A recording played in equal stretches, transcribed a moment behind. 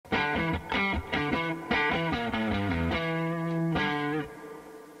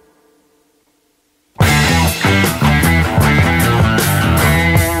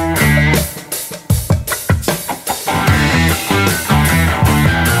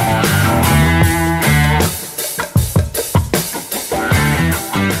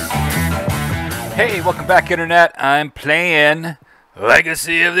Hey, welcome back, Internet. I'm playing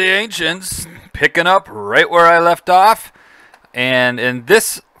Legacy of the Ancients, picking up right where I left off. And in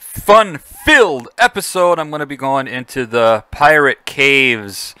this fun-filled episode, I'm going to be going into the pirate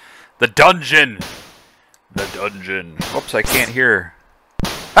caves. The dungeon. The dungeon. Oops, I can't hear.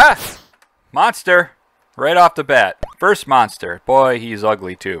 Ah! Monster. Right off the bat. First monster. Boy, he's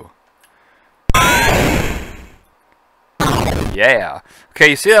ugly too. Yeah.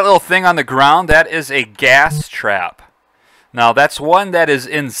 Okay, you see that little thing on the ground? That is a gas trap. Now, that's one that is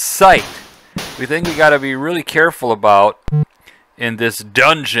in sight. We think we got to be really careful about in this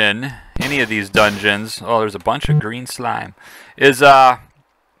dungeon, any of these dungeons. Oh, there's a bunch of green slime. Is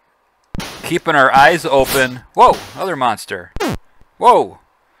keeping our eyes open. Whoa, other monster. Whoa.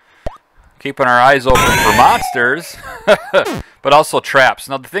 Keeping our eyes open for monsters, but also traps.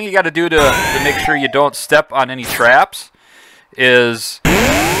 Now, the thing you got to do to make sure you don't step on any traps is,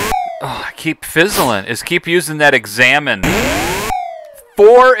 I keep fizzling, is keep using that examine.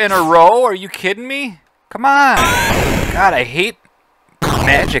 4 in a row? Are you kidding me? Come on. God, I hate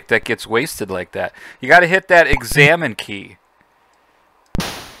magic that gets wasted like that. You got to hit that examine key.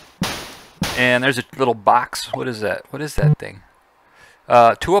 And there's a little box. What is that? What is that thing?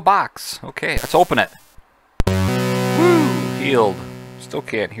 To a box. Okay, let's open it. Woo! Healed. Still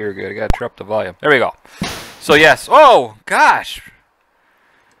can't hear good. I gotta turn up the volume. There we go. So yes. Oh gosh.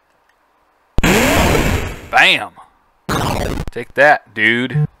 Bam. Take that,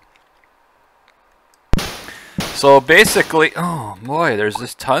 dude. So basically, oh boy, there's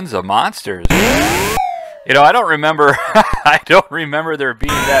just tons of monsters. You know, I don't remember. I don't remember there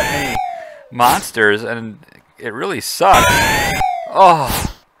being that many monsters, and it really sucks.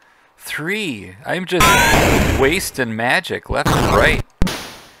 Oh, 3. I'm just wasting magic left and right.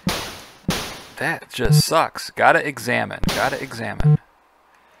 That just sucks. Gotta examine. Gotta examine.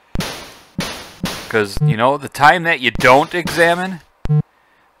 Because, you know, the time that you don't examine,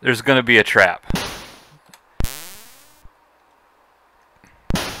 there's going to be a trap.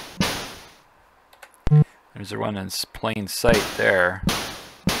 There's the one in plain sight there.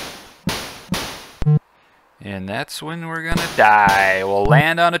 And that's when we're gonna die. We'll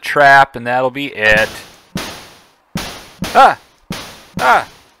land on a trap, and that'll be it. Ah! Ah!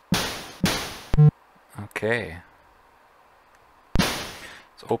 Okay.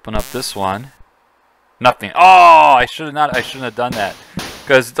 Let's open up this one. Nothing. Oh! I shouldn't have done that.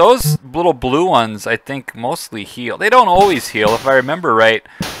 Because those little blue ones, I think, mostly heal. They don't always heal. If I remember right,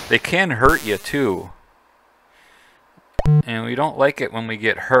 they can hurt you, too. And we don't like it when we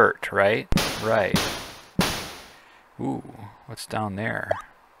get hurt, right? Right. Ooh, what's down there?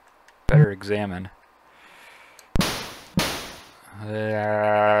 Better examine. No,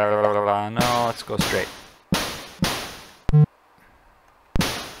 let's go straight.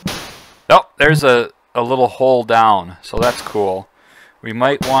 Oh, there's a little hole down, so that's cool. We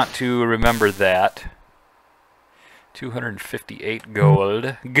might want to remember that. 258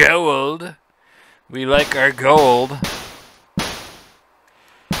 gold. Gold! We like our gold.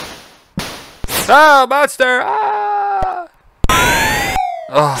 Ah, monster! Ah!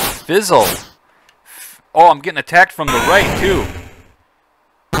 Oh, fizzle. Oh, I'm getting attacked from the right, too.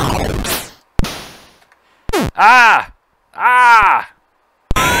 Ah! Ah!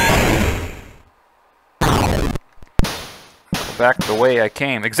 Go back the way I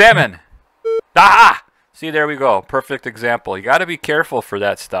came. Examine! Ah! See, there we go. Perfect example. You got to be careful for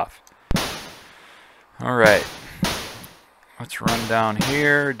that stuff. All right. Let's run down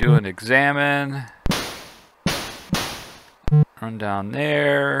here, do an examine. Run down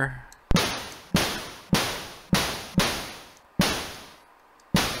there.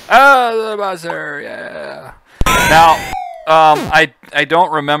 Oh, the buzzer, yeah. Now, I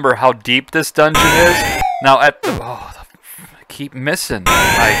don't remember how deep this dungeon is. Now at the I keep missing.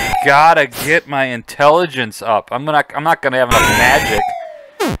 I gotta get my intelligence up. I'm not gonna have enough magic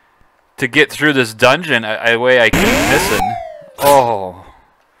to get through this dungeon the way I keep missing. Oh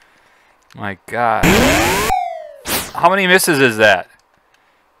my god. How many misses is that?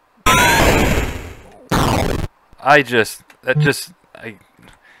 I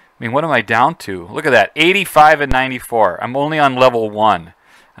mean, what am I down to? Look at that. 85 and 94. I'm only on level 1.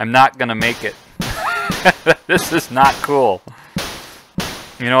 I'm not going to make it. This is not cool.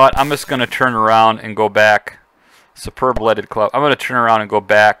 You know what? I'm just going to turn around and go back. Superb Leaded Club. I'm going to turn around and go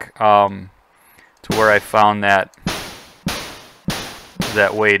back to where I found that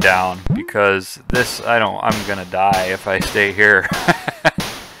way down, because this, I'm gonna die if I stay here.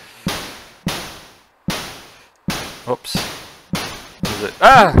 Oops. Is it?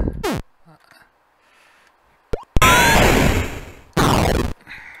 Ah!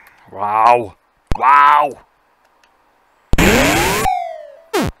 Wow. Wow!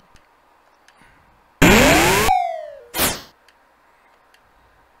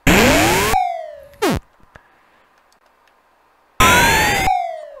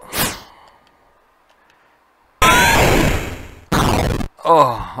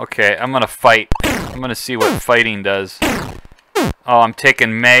 Oh, okay. I'm gonna fight. I'm gonna see what fighting does. Oh, I'm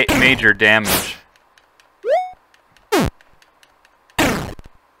taking major damage.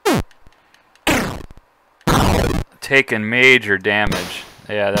 Taking major damage.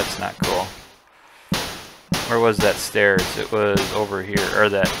 Yeah, that's not cool. Where was that stairs? It was over here, or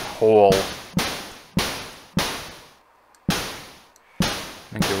that hole. I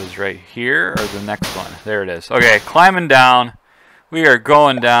think it was right here, or the next one. There it is. Okay, climbing down. We are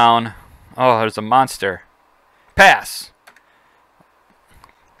going down. Oh, there's a monster. Pass.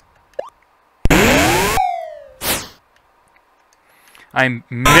 I'm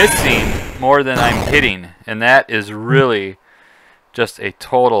missing more than I'm hitting, and that is really just a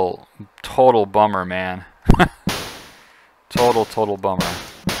total bummer, man. Total bummer.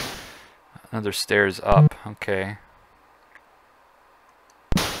 Another stairs up. Okay.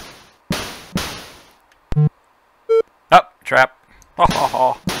 Up, trap. Ho ho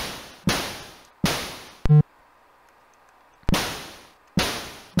ho.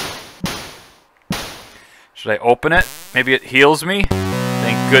 Should I open it? Maybe it heals me?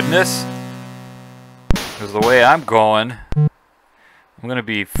 Thank goodness. Because the way I'm going, I'm going to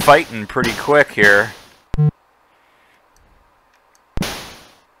be fighting pretty quick here.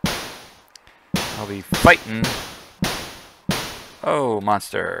 I'll be fighting. Oh,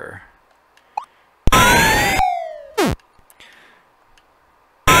 monster.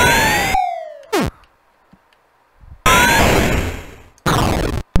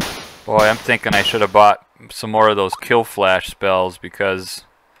 Boy, I'm thinking I should have bought some more of those kill flash spells because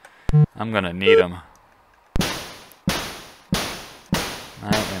I'm gonna need them.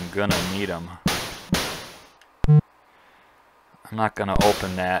 I am gonna need them. I'm not gonna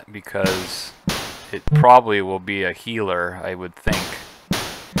open that because it probably will be a healer, I would think.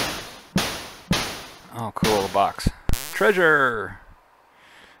 Oh, cool, box. Treasure!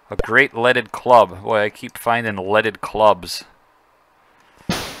 A great leaded club. Boy, I keep finding leaded clubs.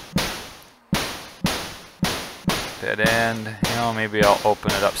 Dead end. You know, maybe I'll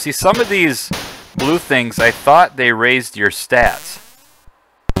open it up. See, some of these blue things, I thought they raised your stats.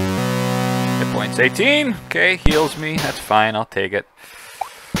 Hit points 18. Okay, heals me. That's fine. I'll take it.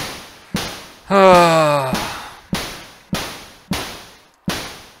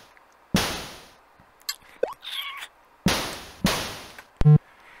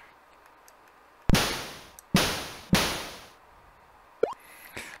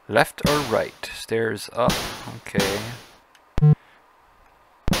 Left or right? Stairs up. Okay.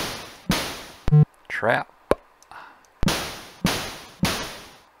 Trap.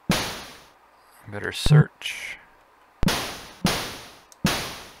 Better search.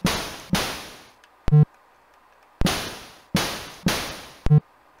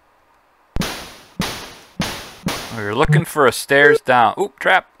 We're looking for a stairs down. Oop,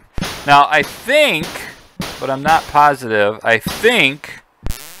 trap. Now, I think, but I'm not positive, I think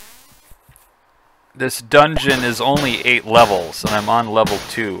this dungeon is only 8 levels, and I'm on level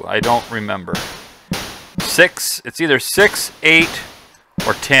 2. I don't remember. 6, it's either 6, 8,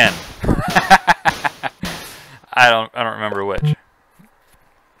 or 10. I don't remember which.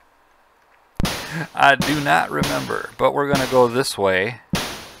 I do not remember, but we're gonna go this way.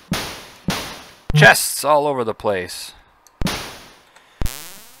 Chests all over the place.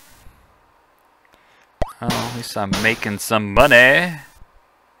 Oh, at least I'm making some money.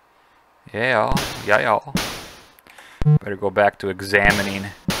 Yeah, yeah. Better go back to examining.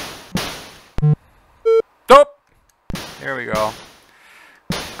 Oh! There we go.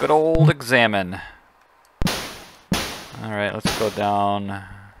 Good old examine. Alright, let's go down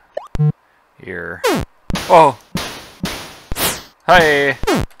here. Oh! Hey!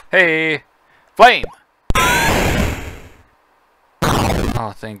 Hey! Flame!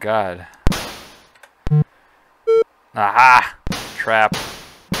 Oh, thank God. Aha! Trap.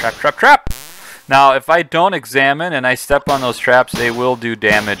 Trap, trap, trap! Now, if I don't examine and I step on those traps, they will do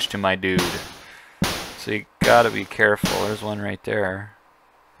damage to my dude. So you gotta be careful. There's one right there.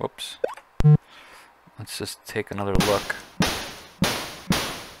 Whoops. Let's just take another look.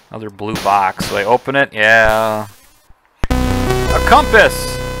 Another blue box. So I open it. Yeah. A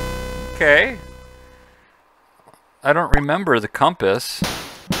compass! Okay. I don't remember the compass.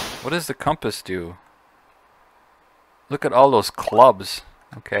 What does the compass do? Look at all those clubs.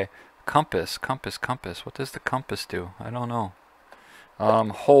 Okay. Compass, compass, compass. What does the compass do? I don't know.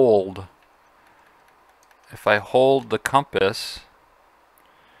 Hold. if I hold the compass,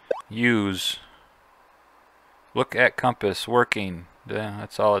 use, look at compass working. Yeah,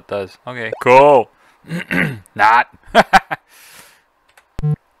 that's all it does. Okay, cool. Not.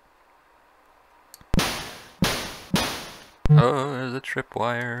 Oh, there's a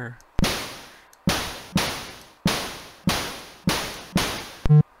tripwire.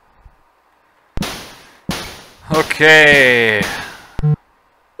 Okay.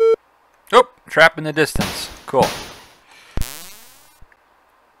 Oh, trap in the distance. Cool.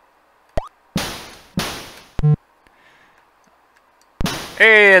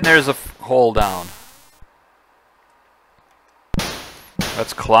 Hey, and there's a hole down.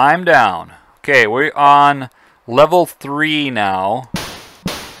 Let's climb down. Okay, we're on level 3 now.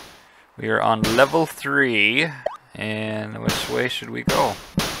 We are on level 3. And which way should we go?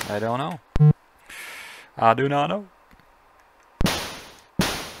 I don't know. I do not know.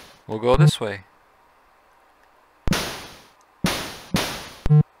 We'll go this way.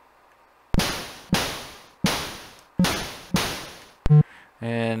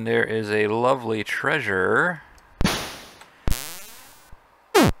 And there is a lovely treasure.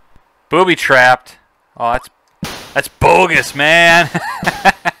 Booby trapped. Oh, that's bogus, man.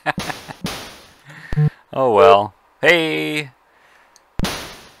 Oh well. Hey.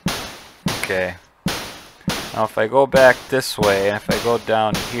 Okay. Now if I go back this way, and if I go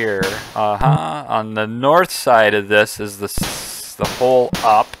down here, on the north side of this is the hole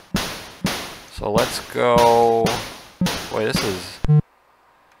up. So let's go. Boy, this is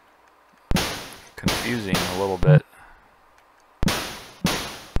confusing a little bit.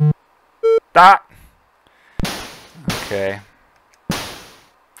 Ah! Okay.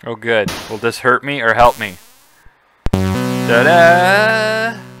 Oh good. Will this hurt me or help me?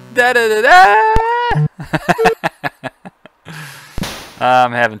 Da-da! Da-da-da-da!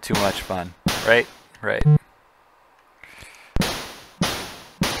 I'm having too much fun. Right? Right.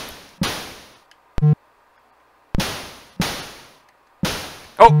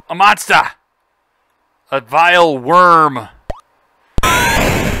 Oh! A monster! A vile worm!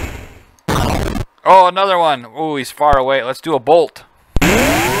 Oh, another one! Oh, he's far away. Let's do a bolt.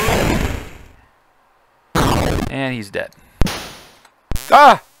 And he's dead.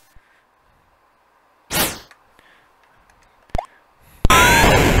 Ah!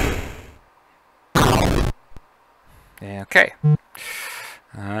 Okay.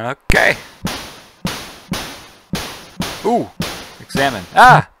 Okay. Ooh! Examine.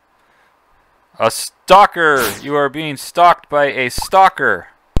 Ah! A stalker! You are being stalked by a stalker.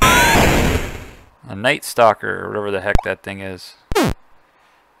 A night stalker, or whatever the heck that thing is.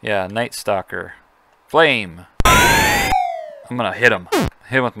 Yeah, night stalker. Flame! I'm gonna hit him.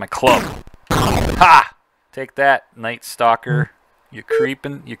 Hit him with my club. Ha! Take that, night stalker. You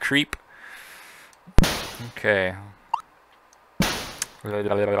creepin', you creep. Okay.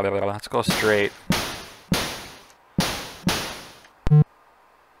 Let's go straight.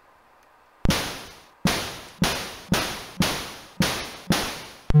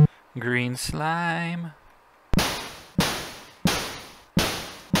 Green slime.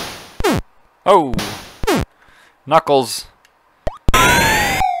 Oh! Knuckles.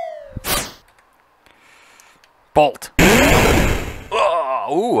 Bolt. Oh,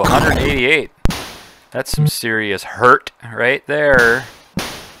 ooh, 188. That's some serious hurt right there.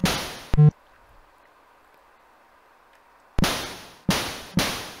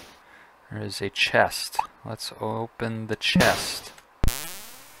 There is a chest. Let's open the chest.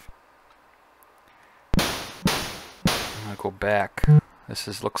 I'm gonna go back.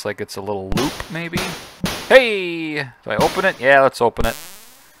 This looks like it's a little loop, maybe? Hey! Do I open it? Yeah, let's open it.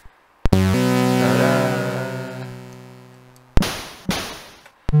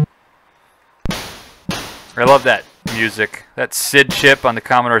 I love that music. That SID chip on the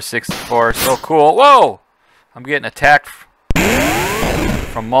Commodore 64. So cool. Whoa! I'm getting attacked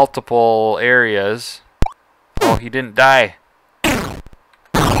from multiple areas. Oh, he didn't die. To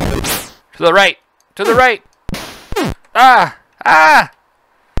the right! To the right! Ah! Ah!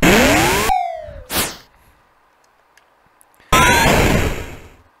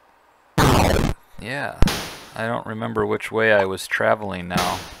 Yeah. I don't remember which way I was traveling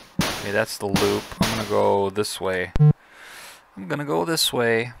now. Okay, that's the loop. I'm gonna go this way. I'm gonna go this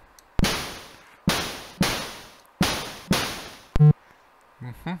way.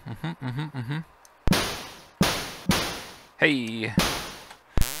 Hey!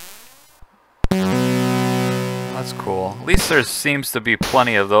 That's cool. At least there seems to be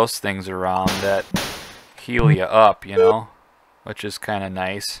plenty of those things around that heal you up, you know? Which is kind of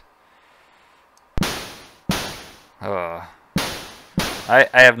nice.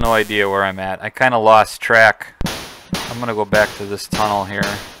 I have no idea where I'm at. I kind of lost track. I'm going to go back to this tunnel here.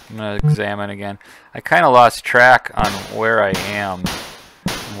 I'm going to examine again. I kind of lost track on where I am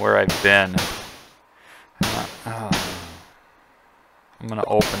and where I've been. I'm going to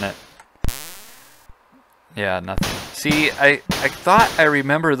open it. Yeah, nothing. See, I thought I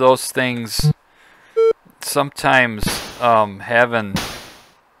remember those things sometimes having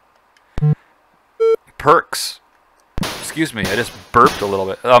perks. Excuse me, I just burped a little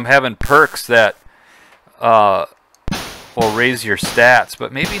bit. Having perks that will raise your stats,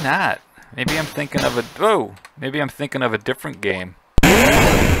 but maybe not. Maybe I'm thinking of maybe I'm thinking of a different game.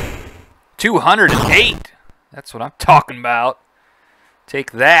 208. That's what I'm talking about.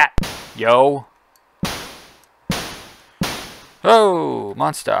 Take that, yo. Oh,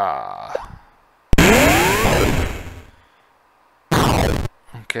 monster.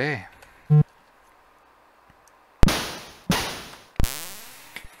 Okay.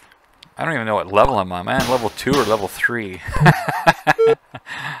 I don't even know what level I'm on. Man, level 2 or level 3?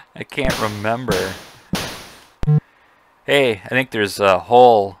 I can't remember. Hey, I think there's a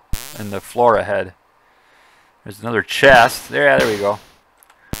hole in the floor ahead. There's another chest. There we go.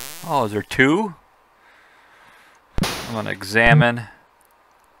 Oh, is there 2? I'm going to examine.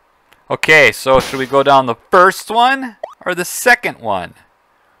 Okay, so should we go down the first one or the second one?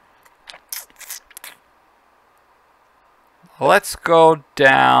 Let's go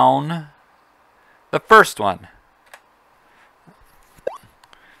down the first one.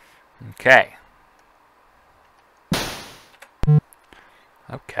 Okay.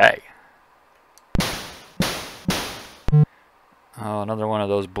 Okay. Oh, another one of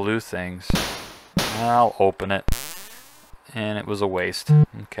those blue things. I'll open it. And it was a waste.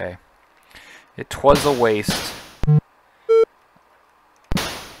 Okay. It was a waste.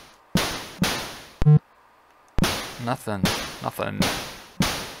 Nothing. Nothing.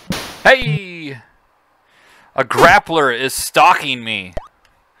 Hey! A grappler is stalking me.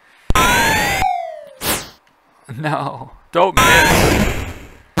 No. Don't miss.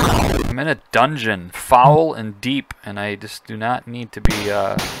 I'm in a dungeon. Foul and deep. And I just do not need to be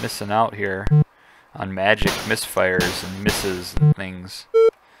missing out here on magic misfires and misses and things.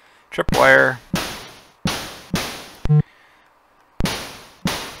 Tripwire.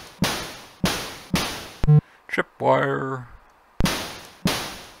 Tripwire.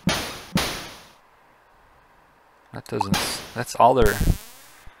 That doesn't... That's all there...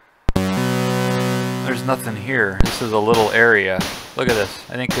 There's nothing here. This is a little area. Look at this.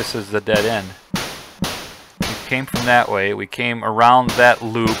 I think this is the dead end. We came from that way. We came around that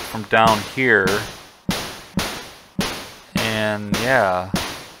loop from down here. And yeah.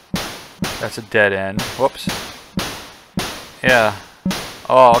 That's a dead end. Whoops. Yeah.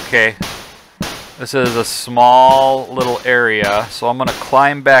 Oh, okay. This is a small little area. So I'm going to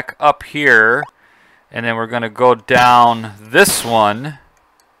climb back up here. And then we're going to go down this one.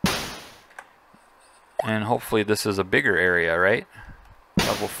 And hopefully this is a bigger area, right?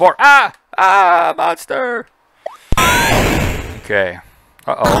 Level 4. Ah! Ah! Monster! Okay.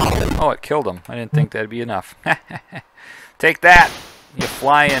 Uh-oh. Oh, it killed him. I didn't think that'd be enough. Take that! You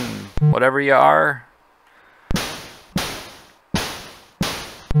flying whatever you are.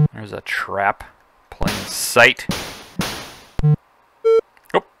 There's a trap. Plain sight.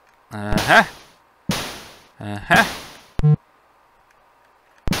 Oh. Uh-huh. Uh-huh.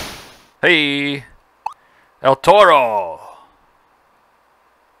 Hey! El Toro!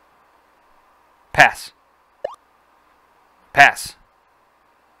 Pass. Pass.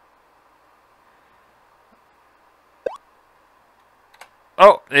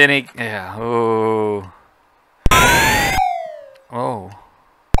 Oh, any... Yeah. Oh. Oh.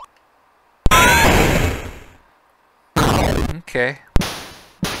 Okay.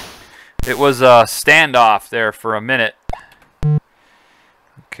 It was a standoff there for a minute.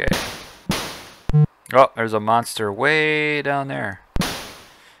 Okay. Oh, there's a monster way down there.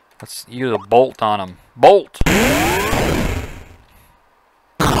 Let's use a bolt on him. Bolt!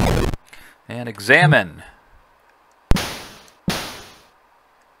 And examine.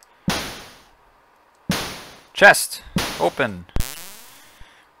 Chest. Open.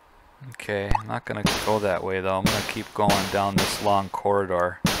 Okay, I'm not going to go that way though. I'm going to keep going down this long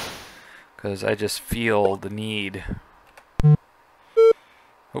corridor. Because I just feel the need.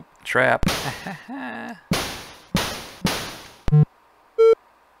 Oh, trap.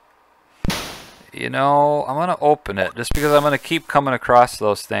 You know, I'm going to open it just because I'm going to keep coming across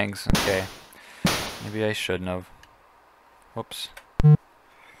those things. Okay. Maybe I shouldn't have. Whoops.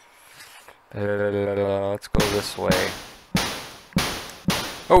 Let's go this way.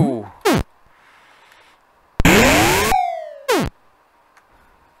 Oh!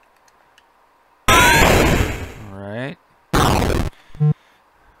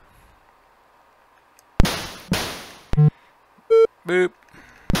 Boop.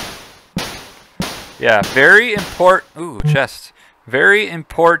 Yeah, very important. Ooh, chest. Very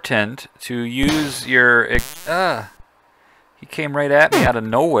important to use your... he came right at me out of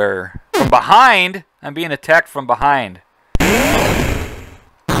nowhere. From behind? I'm being attacked from behind.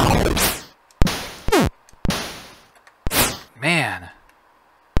 Man.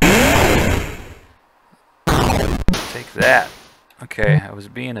 Take that. Okay, I was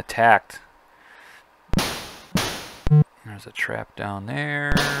being attacked. There's a trap down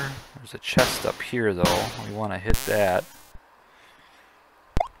there. There's a chest up here, though. We want to hit that.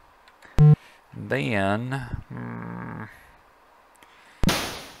 Then...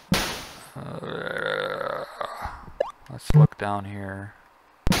 let's look down here.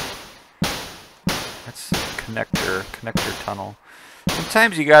 That's connector tunnel.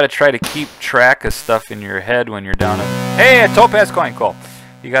 Sometimes you gotta try to keep track of stuff in your head when you're down at... Hey, a topaz coin, cool.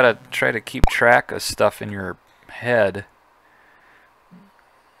 You gotta try to keep track of stuff in your head.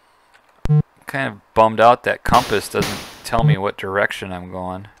 Kind of bummed out that compass doesn't tell me what direction I'm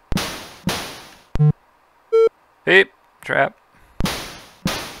going. Beep, trap.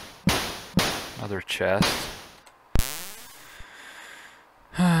 Another chest.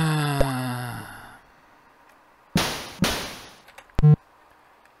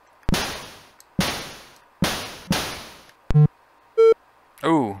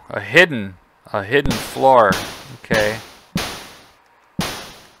 Ooh, a hidden floor. Okay.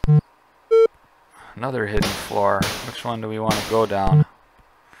 Another hidden floor. Which one do we want to go down?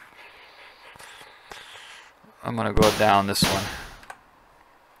 I'm gonna go down this one.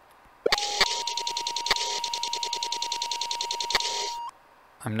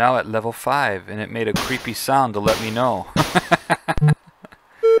 I'm now at level 5, and it made a creepy sound to let me know.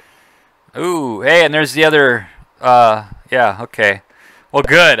 Ooh, hey, and there's the other, yeah, okay. Well,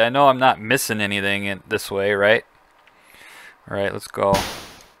 good. I know I'm not missing anything in this way, right? Alright, let's go.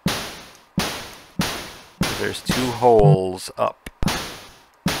 There's 2 holes up.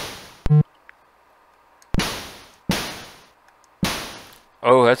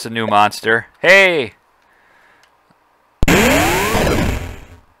 Oh, that's a new monster. Hey!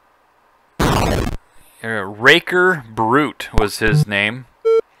 Raker Brute was his name.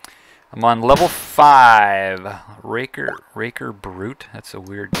 I'm on level 5. Raker Brute? That's a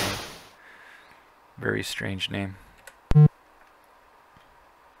weird name. Very strange name.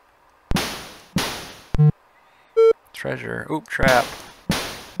 Treasure. Oop, trap.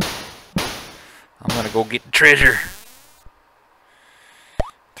 I'm gonna go get the treasure.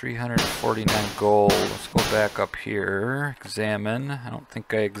 349 gold. Let's go back up here. Examine. I don't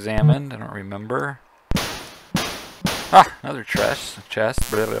think I examined. I don't remember. Ah, another chest.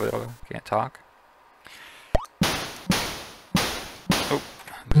 Blah, blah, blah. Can't talk. Oh,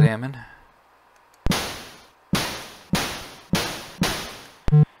 examine.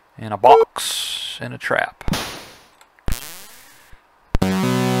 And a box and a trap.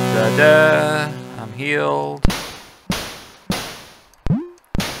 Da-da. I'm healed.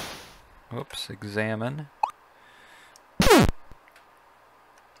 Oops, examine.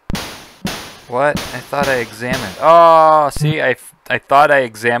 What? I thought I examined. Oh, see, I thought I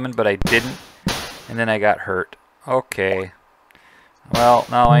examined, but I didn't. And then I got hurt. Okay. Well,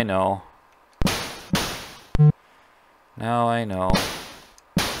 now I know. Now I know.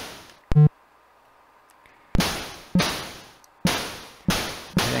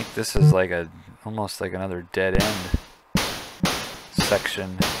 I think this is like almost like another dead end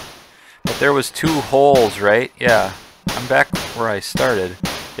section. But there was 2 holes, right? Yeah. I'm back where I started.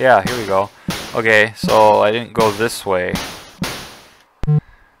 Yeah, here we go. Okay, so I didn't go this way.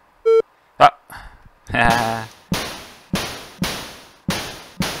 Ah.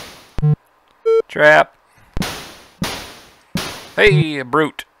 Trap. Hey, a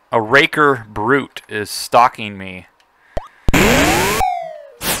brute. A Raker Brute is stalking me. I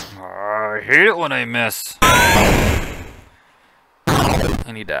hate it when I miss.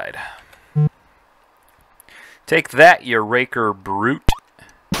 And he died. Take that, you Raker Brute.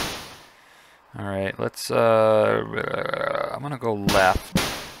 Alright, let's, I'm gonna go left.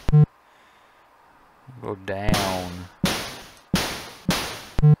 Go down.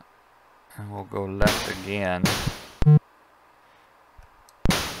 And we'll go left again.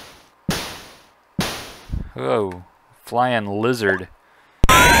 Oh, flying lizard.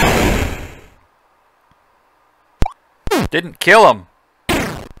 Didn't kill him.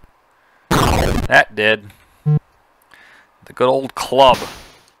 That did. The good old club.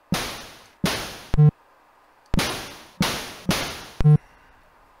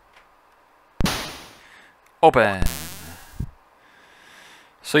 Open.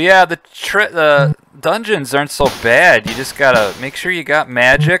 So yeah, the dungeons aren't so bad. You just gotta make sure you got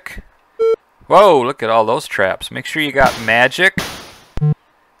magic. Whoa, look at all those traps. Make sure you got magic.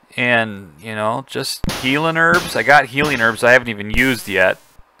 And, you know, just healing herbs. I got healing herbs I haven't even used yet.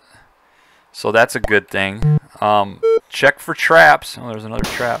 So that's a good thing. Check for traps. Oh, there's another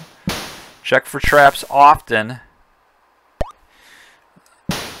trap. Check for traps often.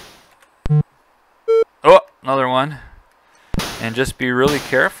 Oh, another one. And just be really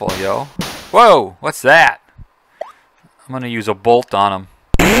careful, yo. Whoa, what's that? I'm going to use a bolt on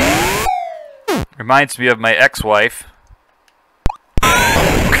him. Reminds me of my ex-wife.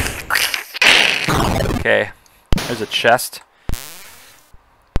 Okay, there's a chest.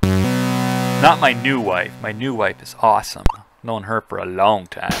 Not my new wife. My new wife is awesome. Known her for a long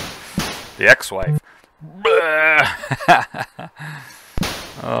time. The ex-wife.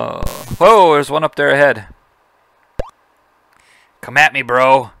 Oh. Whoa, there's one up there ahead. Come at me,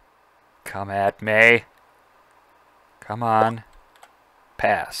 bro. Come at me. Come on.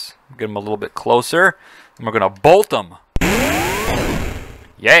 Pass. Get him a little bit closer. And we're going to bolt him.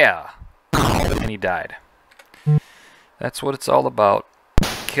 Yeah. And he died. That's what it's all about.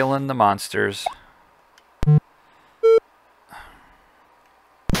 Killing the monsters.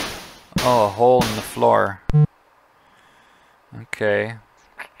 Oh, a hole in the floor. Okay.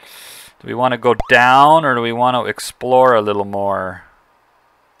 Do we want to go down or do we want to explore a little more?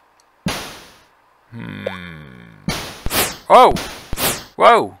 Whoa!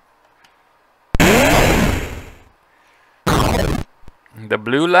 Whoa! The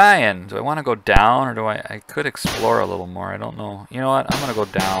blue lion. Do I want to go down or do I could explore a little more. I don't know. You know what? I'm going to go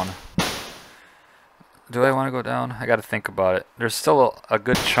down. Do I want to go down? I got to think about it. There's still a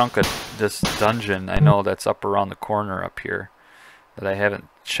good chunk of this dungeon I know that's up around the corner up here that I haven't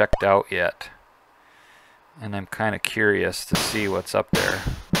checked out yet. And I'm kind of curious to see what's up there.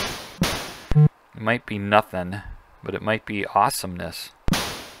 It might be nothing, but it might be awesomeness.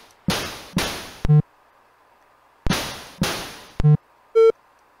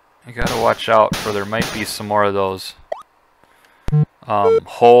 You gotta watch out for there might be some more of those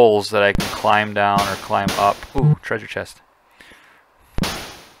holes that I can climb down or climb up. Ooh, treasure chest.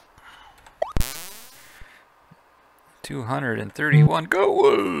 231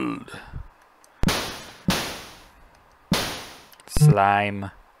 gold.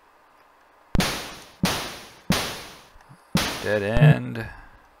 Slime. Dead end.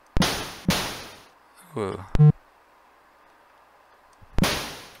 Ooh.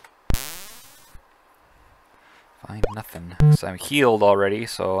 Find nothing. Because I'm healed already,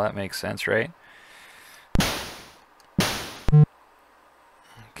 so that makes sense, right?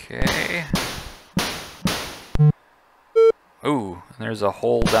 Okay. Ooh, and there's a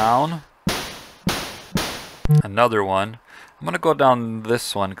hole down. Another one. I'm going to go down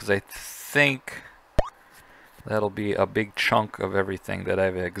this one because I think that'll be a big chunk of everything that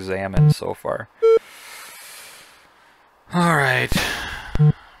I've examined so far. Alright.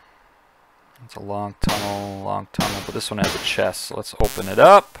 It's a long tunnel, but this one has a chest, so let's open it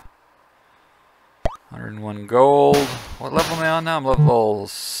up. 101 gold. What level am I on now? I'm level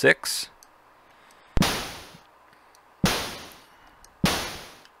 6.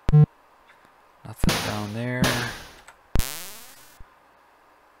 Nothing down there.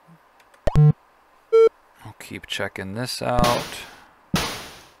 I'll keep checking this out.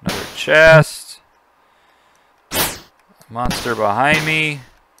 Another chest. Monster behind me.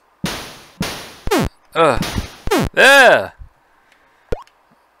 Ugh. Ugh.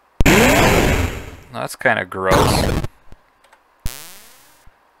 That's kind of gross.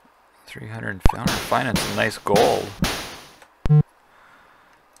 300. I'm finding some nice gold. Some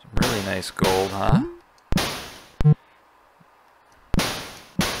really nice gold, huh?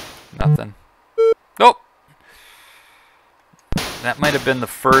 Nothing. Nope. That might have been the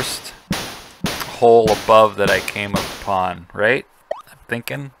first hole above that I came upon, right? I'm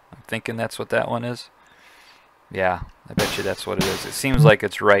thinking that's what that one is. Yeah, I bet you that's what it is. It seems like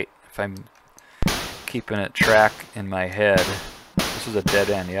it's right if I'm keeping it track in my head. This is a dead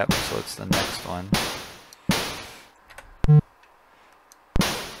end, yep, so it's the next one.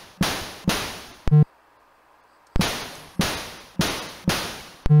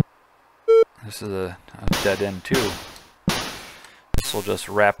 This is a dead end too. This will just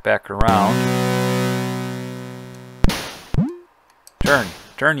wrap back around.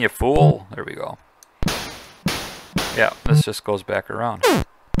 Turn, you fool. There we go. Yeah, this just goes back around.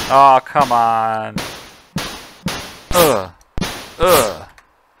 Oh, come on. Ugh. Ugh.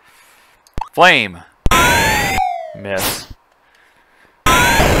 Flame. Miss.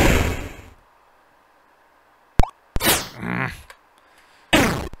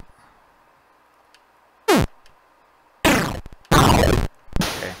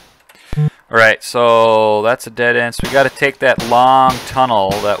 Alright, so that's a dead end. So we got to take that long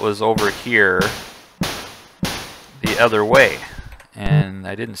tunnel that was over here the other way. And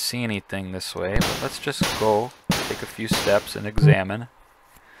I didn't see anything this way, but let's just go take a few steps and examine.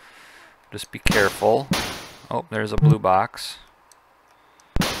 Just be careful. Oh, there's a blue box.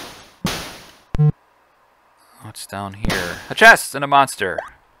 What's down here? A chest and a monster.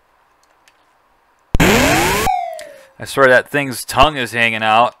 I swear that thing's tongue is hanging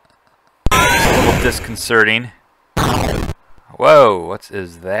out. It's a little disconcerting. Whoa, what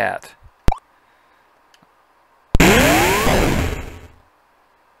is that?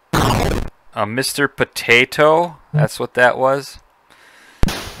 A Mr. Potato? That's what that was?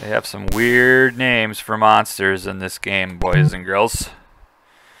 They have some weird names for monsters in this game, boys and girls.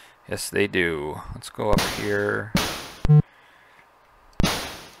 Yes, they do. Let's go up here.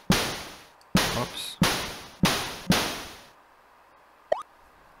 Whoops.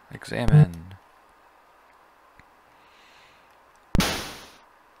 Examine.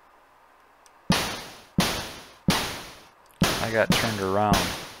 I got turned around.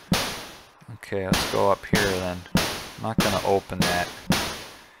 Okay, let's go up here then. I'm not going to open that.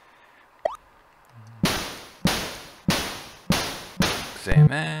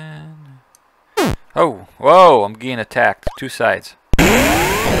 Examine. Oh, whoa, I'm getting attacked. Two sides.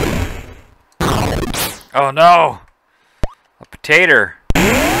 Oh no! A potato.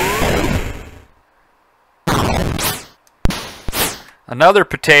 Another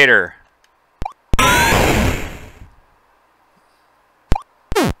potato.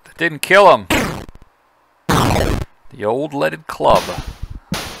 That didn't kill him. The old leaded club.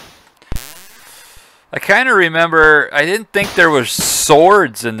 I kind of remember, I didn't think there was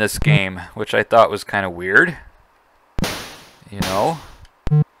swords in this game, which I thought was kind of weird. You know?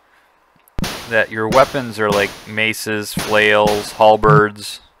 That your weapons are like maces, flails,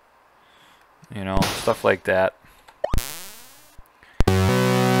 halberds. You know, stuff like that.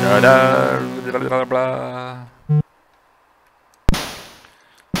 Da-da, blah, blah, blah.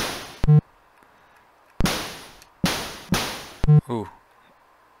 Ooh.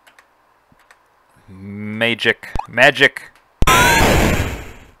 Magic.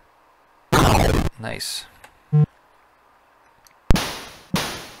 Nice.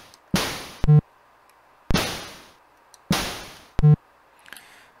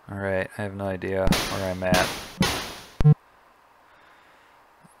 Alright, I have no idea where I'm at.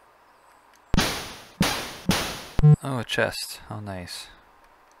 Oh, a chest. How nice.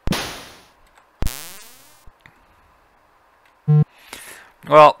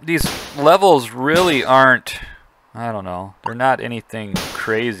 Well, these levels really aren't, I don't know, they're not anything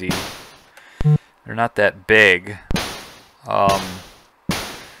crazy. They're not that big. Oh,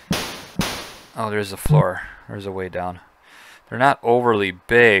 there's a floor. There's a way down. They're not overly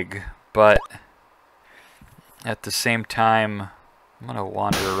big, but at the same time, I'm going to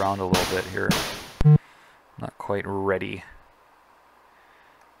wander around a little bit here. Not quite ready.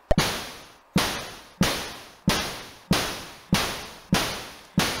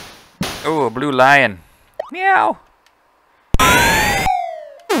 Oh, a blue lion. Meow.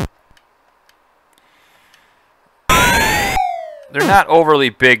 They're not overly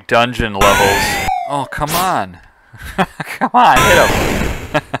big dungeon levels. Oh, come on. Come on, hit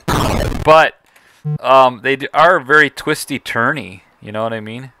them. But they are very twisty-turny. You know what I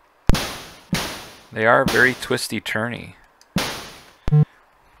mean? They are very twisty-turny.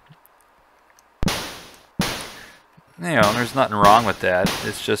 You know, there's nothing wrong with that.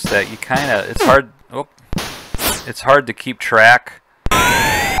 It's just that you kind of, it's hard, it's hard to keep track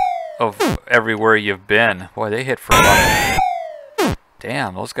of everywhere you've been. Boy, they hit for a lot of,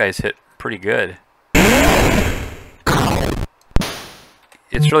 damn, those guys hit pretty good.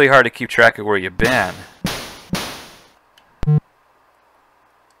 It's really hard to keep track of where you've been.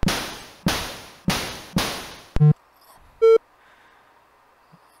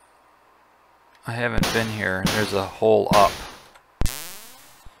 I haven't been here. There's a hole up.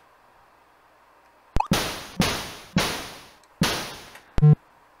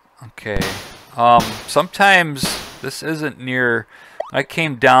 Okay. Sometimes this isn't near. I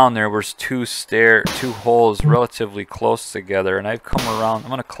came down, there was two holes relatively close together, and I've come around. I'm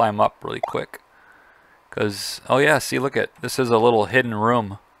gonna climb up really quick. Cause, oh yeah, see, look at, this is a little hidden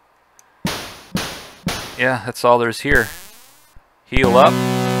room. Yeah, that's all there's here. Heal up.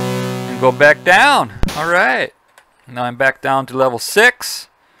 Go back down. Alright. Now I'm back down to level 6.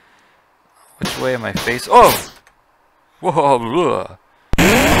 Which way am I facing? Oh! Whoa!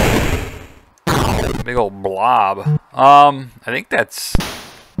 Big old blob. I think that's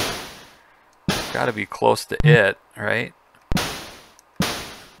gotta be close to it, right?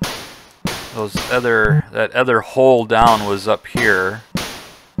 that other hole down was up here.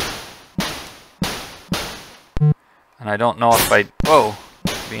 And I don't know if I... Whoa!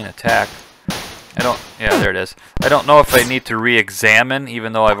 Being attacked. Yeah, there it is. I don't know if I need to re-examine,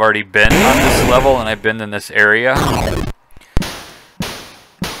 even though I've already been on this level and I've been in this area.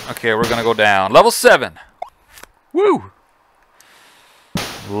 Okay, we're gonna go down. Level 7! Woo!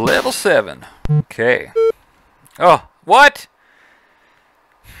 Level 7. Okay. Oh, what?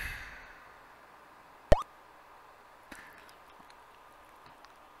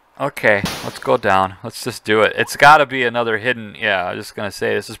 Okay, let's go down. Let's just do it. It's got to be another hidden... Yeah, I was just going to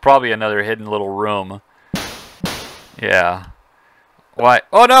say, this is probably another hidden little room. Yeah. Why?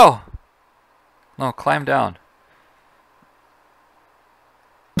 Oh, no! No, climb down.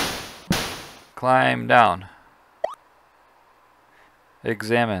 Climb down.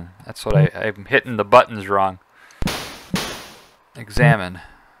 Examine. That's what I'm hitting the buttons wrong. Examine.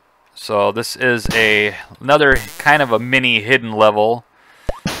 So this is another kind of a mini hidden level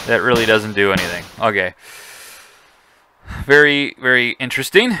that really doesn't do anything. Okay. Very, very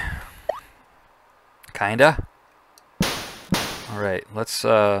interesting. Kinda. Alright, let's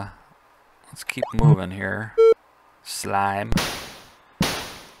keep moving here. Slime.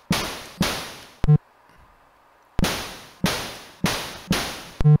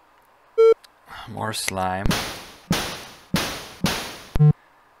 More slime.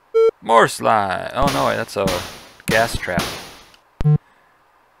 More slime. Oh no, that's a gas trap.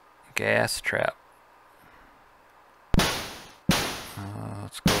 Gas trap.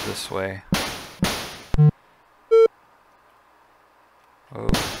 Let's go this way. Oh.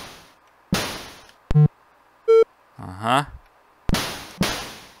 Uh-huh.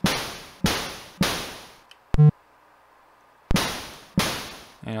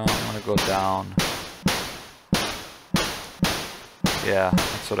 You know, I'm gonna go down. Yeah,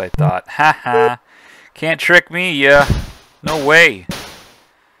 that's what I thought. Haha. Can't trick me, yeah. No way.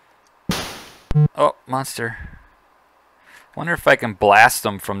 Oh, monster. Wonder if I can blast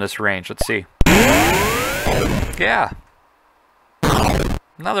them from this range. Let's see. Yeah.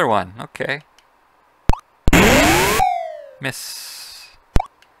 Another one. Okay. Miss.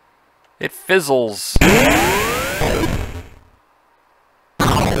 It fizzles.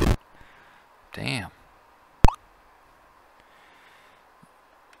 Damn.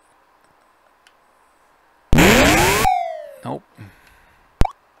 Nope.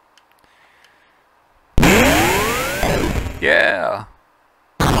 Yeah.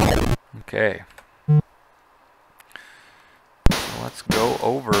 Okay. So let's go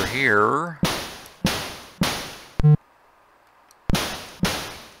over here.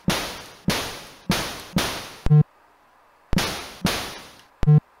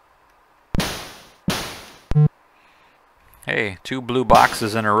 Hey, 2 blue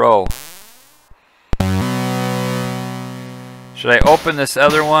boxes in a row. Should I open this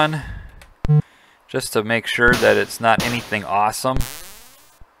other one just to make sure that it's not anything awesome?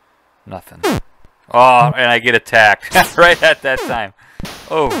 Nothing. Oh, and I get attacked right at that time.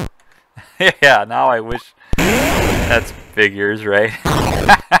 Oh, yeah, now I wish. That's figures, right?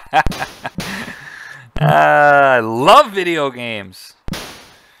 I love video games.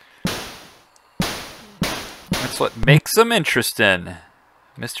 That's what makes them interesting.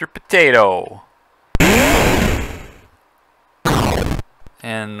 Mr. Potato.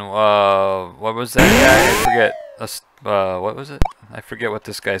 And what was that guy? I forget. What was it? I forget what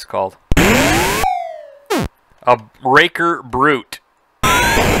this guy's called. A raker brute.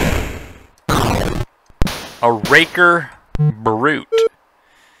 A raker brute.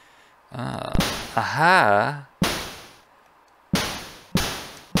 Aha.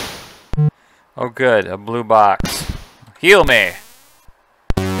 Oh good, a blue box. Heal me.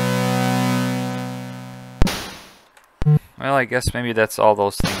 Well, I guess maybe that's all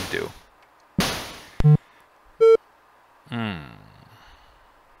those things do.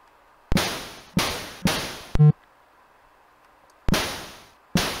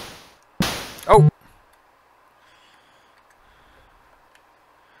 Oh!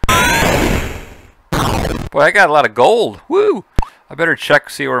 Boy, I got a lot of gold. Woo! I better check,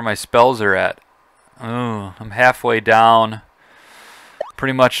 see where my spells are at. Oh, I'm halfway down.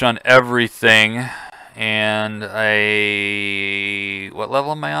 Pretty much on everything. And what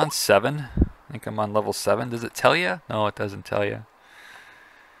level am I on? 7? I think I'm on level 7. Does it tell you? No, it doesn't tell you.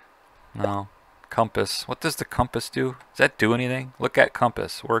 No. Compass. What does the compass do? Does that do anything? Look at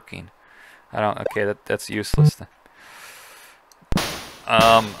compass. Working. I don't... Okay, that's useless.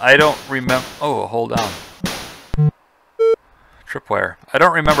 I don't remember... Oh, hold on. Tripwire. I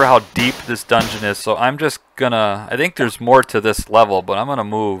don't remember how deep this dungeon is, so I'm just gonna... I think there's more to this level, but I'm gonna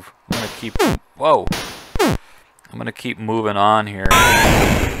move. I'm gonna keep... Whoa! I'm gonna keep moving on here.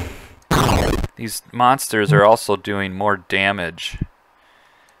 These monsters are also doing more damage.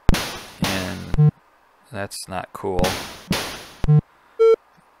 And that's not cool.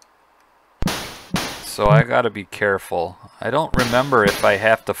 So I gotta be careful. I don't remember if I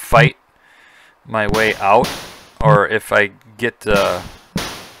have to fight my way out or if I get to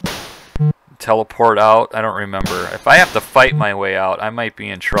teleport out. I don't remember. If I have to fight my way out, I might be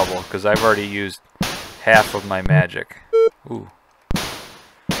in trouble because I've already used half of my magic. Ooh.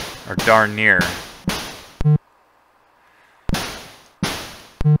 Or darn near.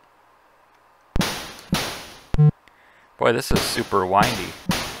 Boy, this is super windy.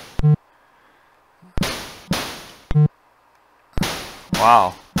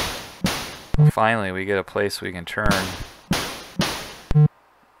 Wow. Finally, we get a place we can turn.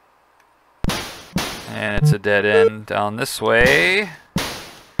 And it's a dead end down this way.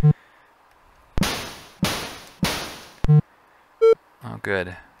 Oh,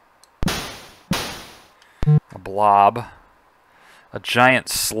 good. A blob. A giant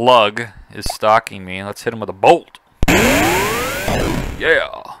slug is stalking me. Let's hit him with a bolt.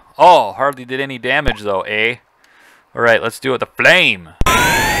 Yeah. Oh, hardly did any damage though, eh? Alright, let's do it with the flame.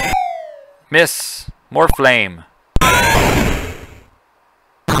 Miss. More flame.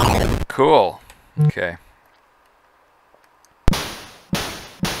 Cool. Okay.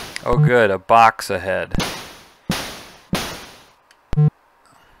 Oh good, a box ahead.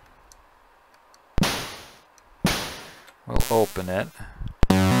 We'll open it.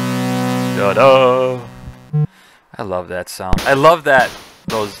 Da-da! I love that sound. I love that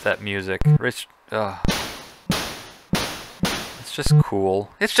music. Rich, it's just cool.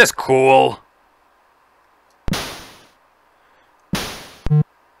 It's just cool.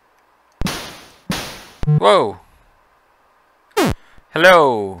 Whoa.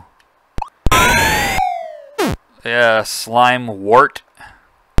 Hello. Yeah, slime wart.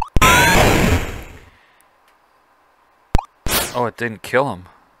 Oh, it didn't kill him.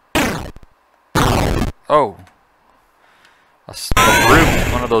 Oh. A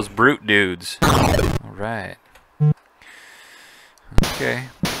brute. One of those brute dudes. Alright. Okay.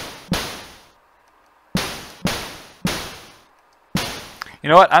 You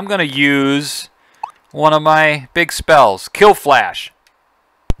know what? I'm going to use one of my big spells. Kill Flash.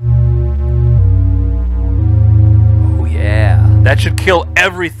 Oh yeah. That should kill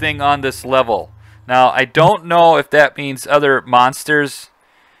everything on this level. Now, I don't know if that means other monsters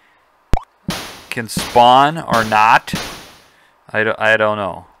can spawn or not. I don't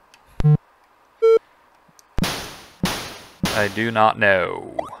know. I do not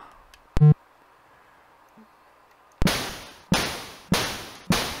know.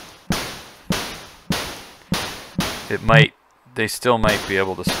 It might, they still might be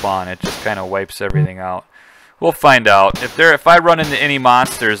able to spawn. It just kind of wipes everything out. We'll find out. If I run into any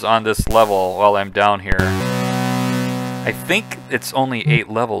monsters on this level while I'm down here. I think it's only 8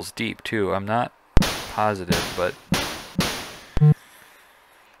 levels deep too. I'm not positive, but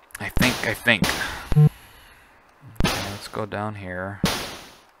I think. Okay, let's go down here.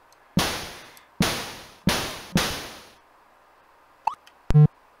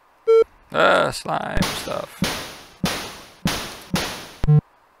 Slime stuff.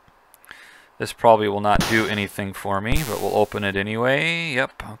 This probably will not do anything for me, but we'll open it anyway.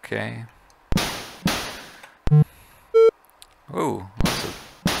 Yep, okay. Ooh,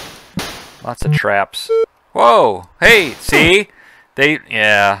 lots of traps. Whoa! Hey, see?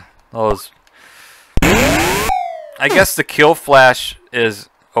 Yeah, those. I guess the kill flash is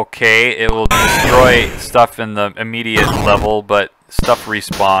okay. It will destroy stuff in the immediate level, but stuff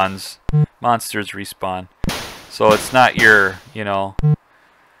respawns. Monsters respawn. So it's not your, you know,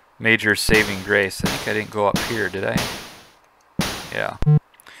 major saving grace. I think I didn't go up here, did I? Yeah.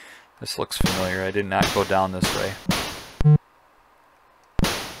 This looks familiar. I did not go down this way.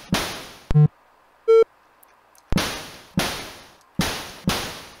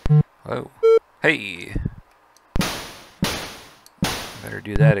 Oh. Hey! Better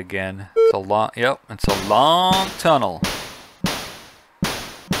do that again. It's a long, yep, it's a long tunnel.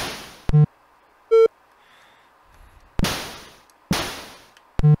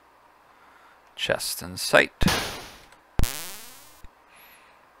 Chest in sight.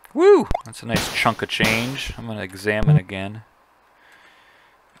 Woo! That's a nice chunk of change. I'm going to examine again.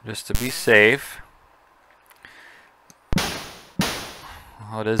 Just to be safe.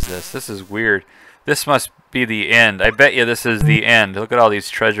 What is this? This is weird. This must be the end. I bet you this is the end. Look at all these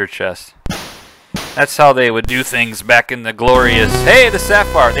treasure chests. That's how they would do things back in the glorious... Hey, the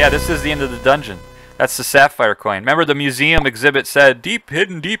Sapphire! Yeah, this is the end of the dungeon. That's the Sapphire coin. Remember the museum exhibit said,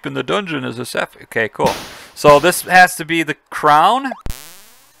 hidden deep in the dungeon is a Sapphire. Okay, cool. So this has to be the crown.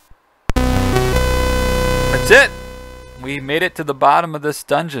 That's it. We made it to the bottom of this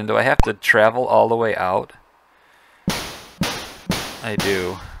dungeon. Do I have to travel all the way out? I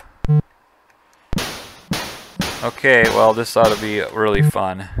do. Okay, well, this ought to be really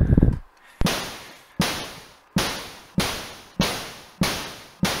fun.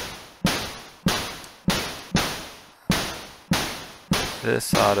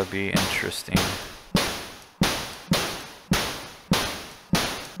 This ought to be interesting.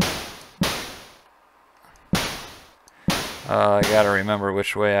 I gotta remember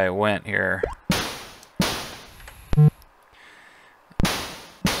which way I went here.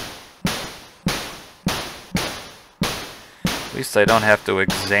 At least I don't have to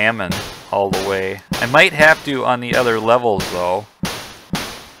examine all the way. I might have to on the other levels though.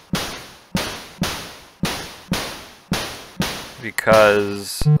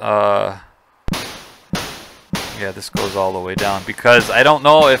 Because, yeah, this goes all the way down. Because I don't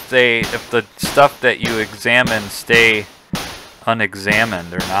know if the stuff that you examine stay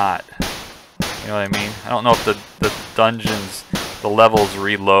unexamined or not. You know what I mean? I don't know if the dungeons, the levels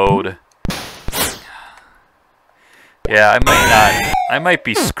reload. Yeah, I might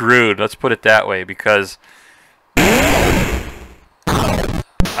be screwed, let's put it that way, because I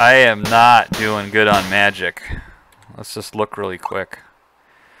am not doing good on magic. Let's just look really quick.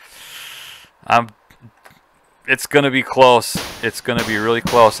 It's gonna be close. It's gonna be really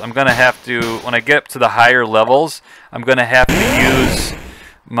close. I'm gonna have to, when I get up to the higher levels, I'm gonna have to use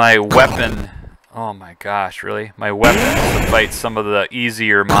my weapon. Oh my gosh, really? My weapons to fight some of the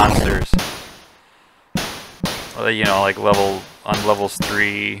easier monsters. You know, like on levels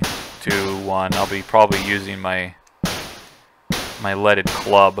 3, 2, 1, I'll be probably using my leaded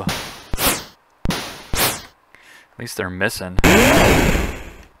club. At least they're missing.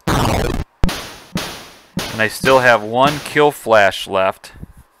 And I still have one kill flash left.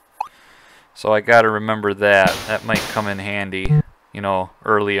 So I gotta remember that. That might come in handy, you know,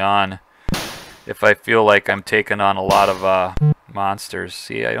 early on. If I feel like I'm taking on a lot of monsters.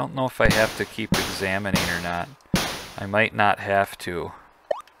 See, I don't know if I have to keep examining or not. I might not have to.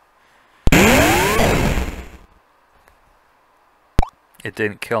 It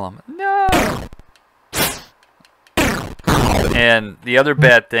didn't kill him. No! And the other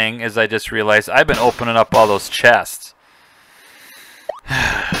bad thing is I just realized I've been opening up all those chests.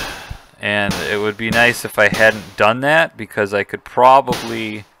 And it would be nice if I hadn't done that, because I could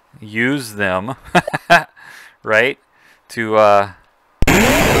probably use them, right? To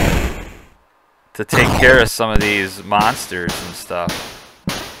take care of some of these monsters and stuff.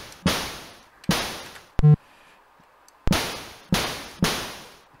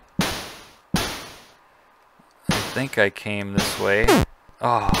 I think I came this way.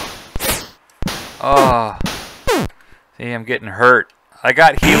 Oh. Oh. See, I'm getting hurt. I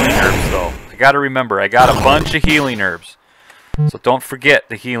got healing herbs though. I gotta remember, I got a bunch of healing herbs. So don't forget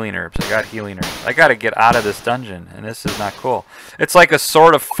the healing herbs. I got healing herbs. I gotta get out of this dungeon, and this is not cool. It's like a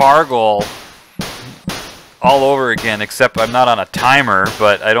sort of Fargo all over again, except I'm not on a timer,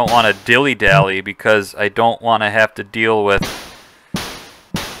 but I don't want to dilly-dally because I don't want to have to deal with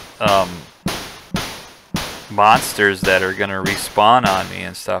monsters that are going to respawn on me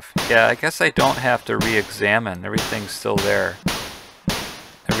and stuff. Yeah, I guess I don't have to re-examine. Everything's still there.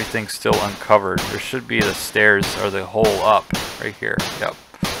 Everything's still uncovered. There should be the stairs or the hole up right here. Yep.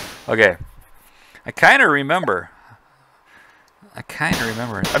 Okay. I kind of remember. I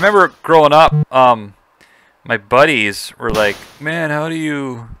remember growing up, my buddies were like, man, how do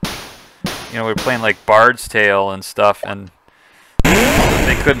you know, we were playing like Bard's Tale and stuff, and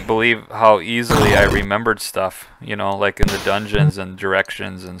they couldn't believe how easily I remembered stuff, you know, like in the dungeons and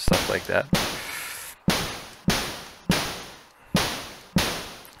directions and stuff like that.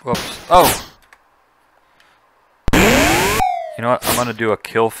 Whoops. Oh! You know what? I'm going to do a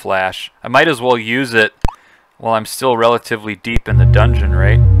kill flash. I might as well use it while I'm still relatively deep in the dungeon,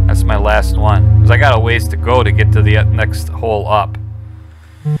 right? That's my last one. Because I got a ways to go to get to the next hole up.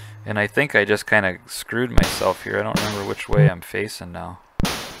 And I think I just kind of screwed myself here. I don't remember which way I'm facing now.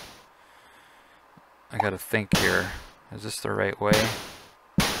 I got to think here. Is this the right way?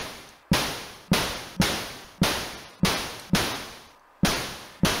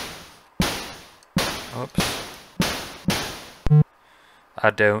 Oops.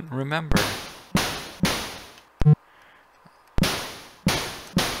 I don't remember.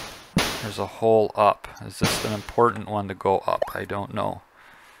 There's a hole up. Is this an important one to go up? I don't know.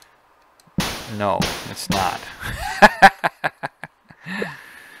 No, it's not.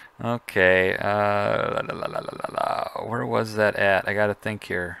 Okay, where was that at? I gotta think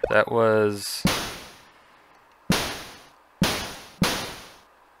here. That was...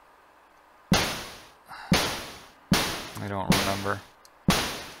 I don't remember.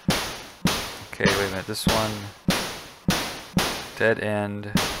 Okay, wait a minute. This one... Dead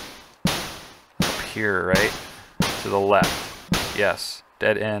end... Up here, right? To the left. Yes,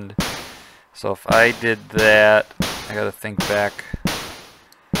 dead end. So if I did that, I gotta think back.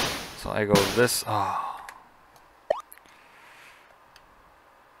 So I go this... Oh.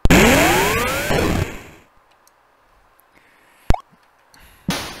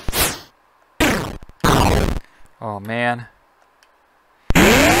 Oh man.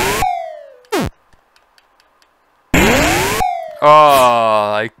 Oh,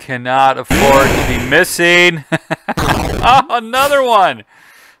 I cannot afford to be missing. Oh, another one.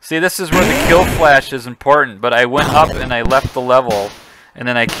 See, this is where the kill flash is important, but I went up and I left the level and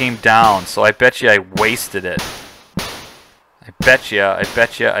then I came down, so I bet you I wasted it. I bet you.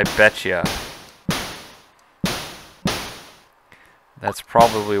 That's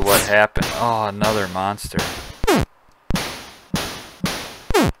probably what happened. Oh, another monster.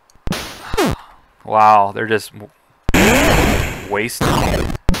 Wow, they're just wasting me.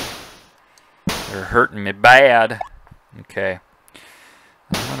 They're hurting me bad. Okay.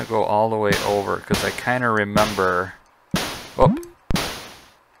 I'm going to go all the way over because I kind of remember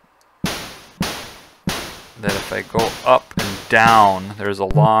that if I go up and down, there's a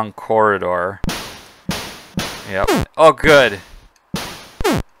long corridor. Yep. Oh, good.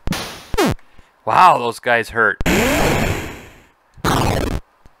 Wow, those guys hurt.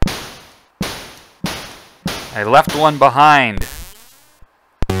 I left one behind.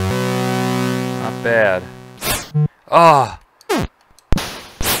 Not bad. Oh.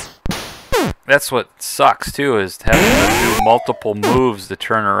 That's what sucks too, is having to do multiple moves to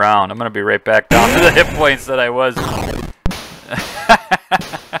turn around. I'm going to be right back down to the hit points that I was.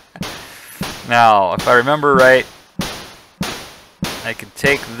 Now, if I remember right, I can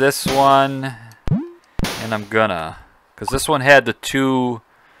take this one, and I'm gonna, because this one had the two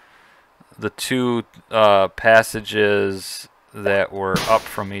passages that were up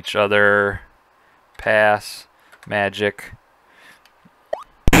from each other. Pass, magic.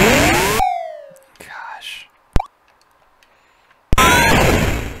 Gosh.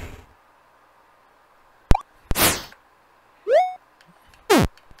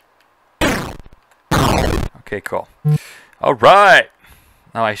 Okay, cool. All right.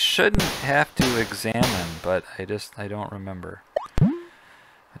 Now I shouldn't have to examine, but I don't remember.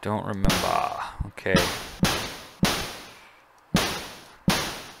 I don't remember. Okay.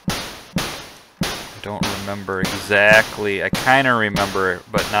 I don't remember exactly. I kind of remember it,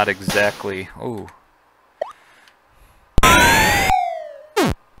 but not exactly. Oh.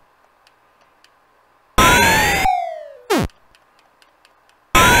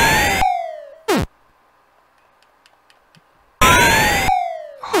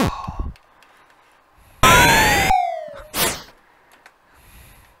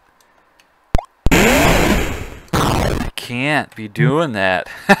 Can't be doing that.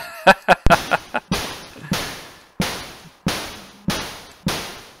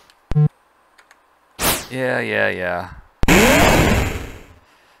 Yeah.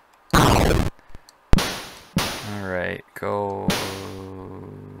 Alright, go...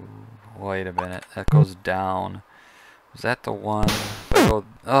 Wait a minute, that goes down. Was that the one? If I go...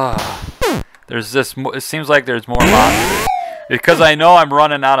 There's this... It seems like there's more monsters. Because I know I'm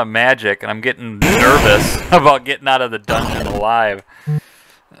running out of magic and I'm getting nervous about getting out of the dungeon alive.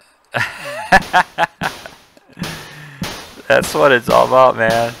 That's what it's all about,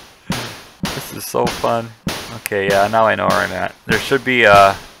 man. This is so fun. Okay, yeah, now I know where I'm at. There should be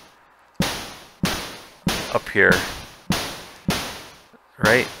up here.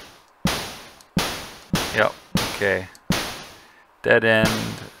 Right? Yep, okay. Dead end.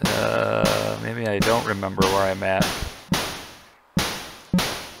 Maybe I don't remember where I'm at.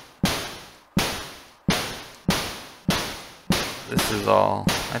 This is all...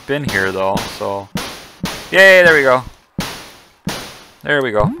 I've been here though, so... Yay, there we go. There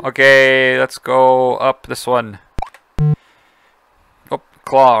we go. Okay, let's go up this one. Oh,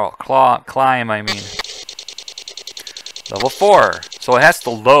 climb, I mean. Level 4. So it has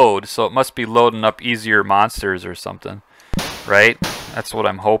to load, so it must be loading up easier monsters or something. Right? That's what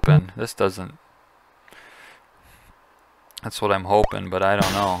I'm hoping. This doesn't... That's what I'm hoping, but I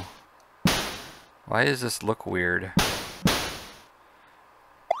don't know. Why does this look weird?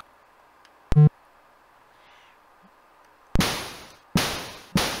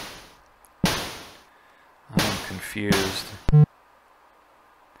 I'm confused.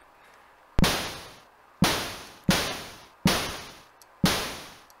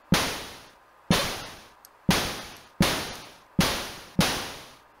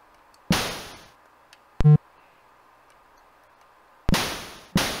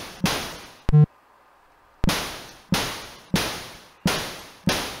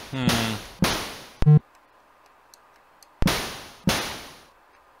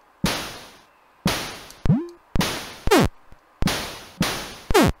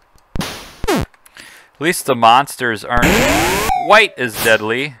 At least the monsters aren't quite as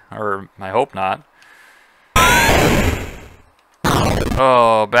deadly, or I hope not.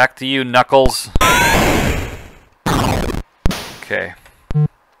 Oh, back to you, Knuckles. Okay.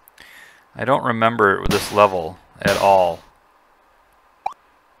 I don't remember this level at all.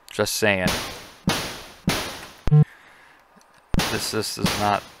 Just saying. This does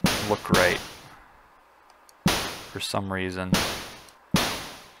not look right for some reason.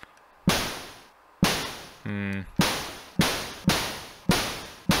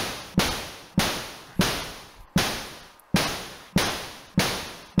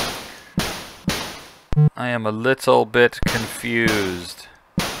 I am a little bit confused.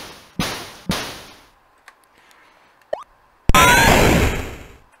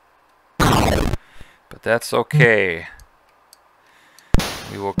 But that's okay.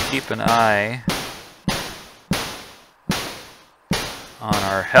 We will keep an eye on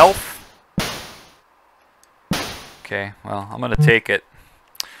our health. Okay, well, I'm gonna take it.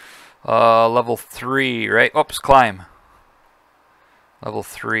 Level 3, right? Oops, climb. Level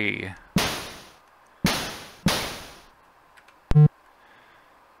 3.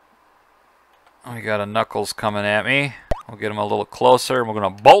 We got a Knuckles coming at me. We'll get him a little closer, and we're gonna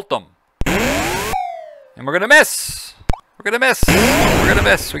bolt him. And we're gonna miss. We're gonna miss. We're gonna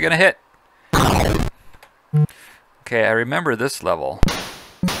miss. We're gonna hit. Okay, I remember this level.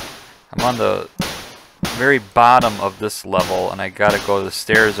 I'm on the very bottom of this level, and I gotta go. The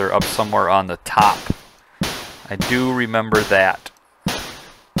stairs are up somewhere on the top. I do remember that.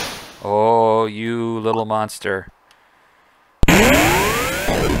 Oh, you little monster.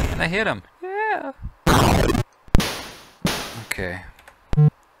 And I hit him. Yeah. Okay.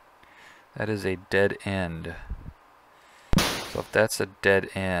 That is a dead end. So if that's a dead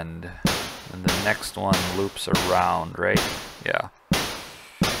end, then the next one loops around, right? Yeah.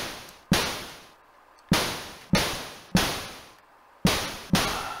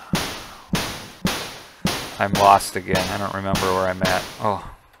 I'm lost again. I don't remember where I'm at. Oh.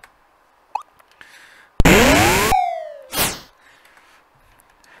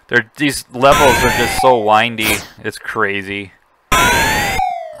 These levels are just so windy. It's crazy.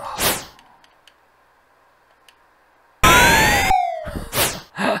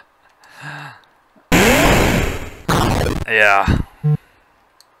 Yeah.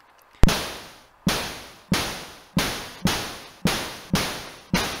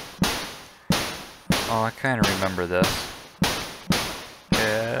 Oh, I kind of remember this.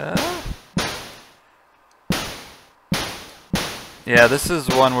 Yeah. Yeah, this is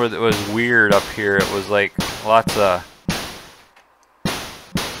one where it was weird up here. It was like lots of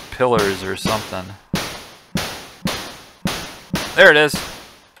pillars or something. There it is.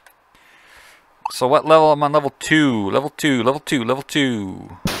 So what level? I'm on level 2. Level 2, level 2, level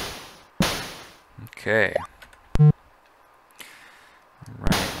 2. Okay. Alright,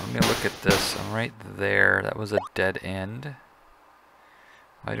 let me look at this. I'm right there. That was a dead end.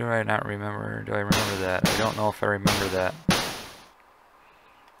 Why do I not remember? Do I remember that? I don't know if I remember that.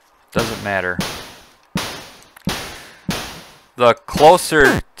 Doesn't matter. The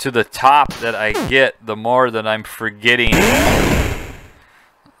closer to the top that I get, the more that I'm forgetting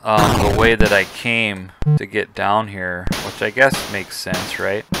the way that I came to get down here, which I guess makes sense,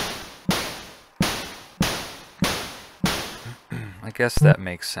 right? I guess that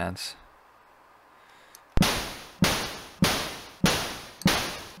makes sense.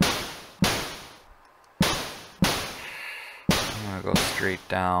 I'm gonna go straight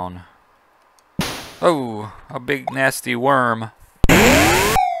down. Oh, a big nasty worm.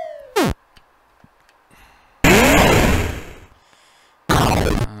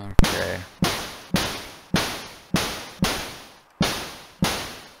 Okay.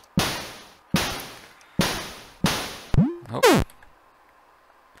 Oh.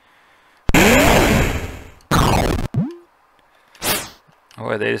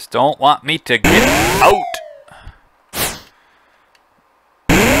 Oh, they just don't want me to get out.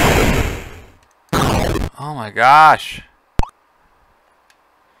 Oh my gosh.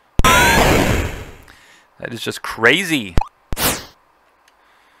 That is just crazy.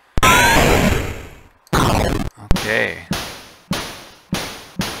 Okay.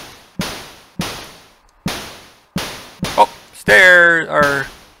 Oh, stairs or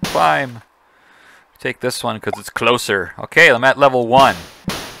climb. Take this one because it's closer. Okay, I'm at level 1.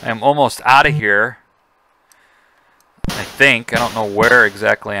 I'm almost out of here. I think. I don't know where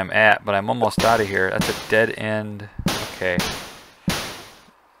exactly I'm at, but I'm almost out of here. That's a dead end. Okay.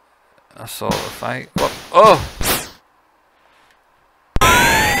 So if I... Oh!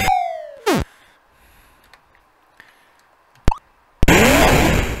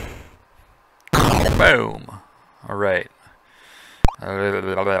 Boom! Alright.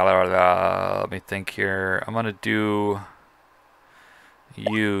 Let me think here. I'm gonna do...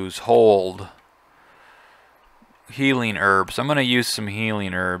 hold healing herbs. I'm gonna use some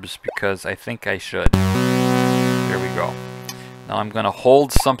healing herbs because I think I should. There we go. Now I'm gonna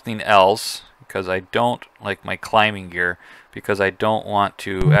hold something else because I don't like my climbing gear, because I don't want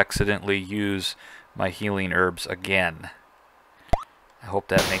to accidentally use my healing herbs again. I hope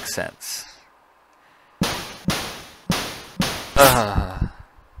that makes sense.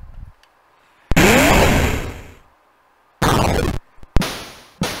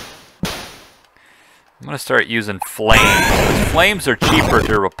 I'm going to start using flames. Flames are cheaper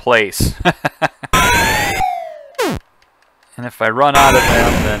to replace. And if I run out of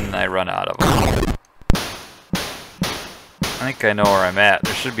them, then I run out of them. I think I know where I'm at.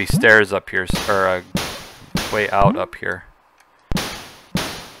 There should be stairs up here, or a way out up here.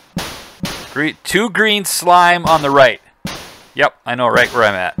 Two green slime on the right. Yep, I know right where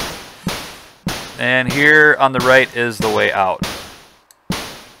I'm at. And here on the right is the way out.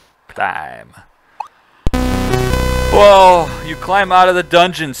 Climb. Whoa, you climb out of the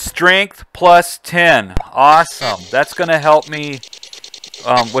dungeon. Strength plus 10. Awesome. That's going to help me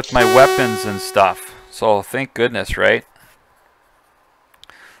with my weapons and stuff. So thank goodness, right?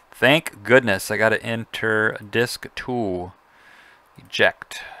 Thank goodness. I got to enter disk 2.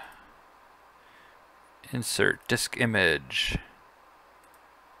 Eject. Insert disk image.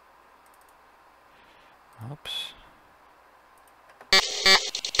 Oops.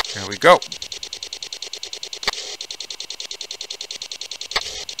 There we go.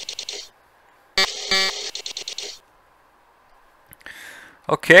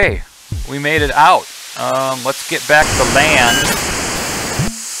 Okay, we made it out. Let's get back to land.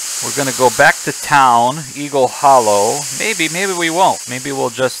 We're gonna go back to town, Eagle Hollow. Maybe we won't. Maybe we'll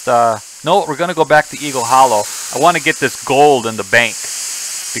just, no, we're gonna go back to Eagle Hollow. I want to get this gold in the bank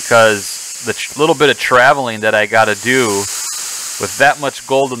because the little bit of traveling that I gotta do with that much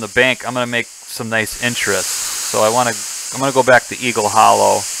gold in the bank, I'm gonna make some nice interest. So I'm gonna go back to Eagle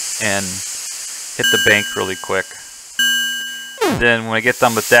Hollow and hit the bank really quick. And then when I get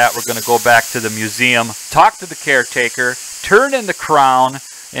done with that, we're going to go back to the museum, talk to the caretaker, turn in the crown,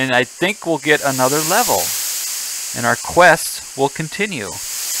 and I think we'll get another level. And our quest will continue.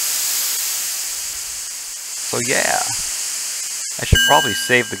 So yeah. I should probably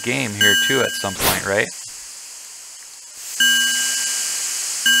save the game here too at some point, right?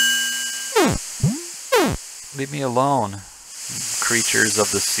 Leave me alone, creatures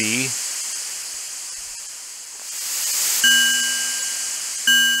of the sea.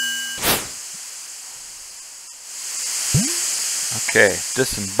 Okay,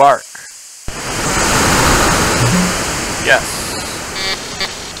 disembark. Yes.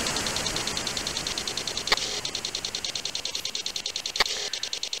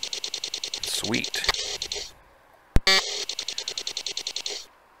 Sweet.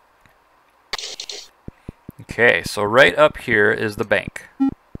 Okay, so right up here is the bank.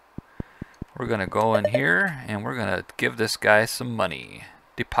 We're gonna go in here and we're gonna give this guy some money.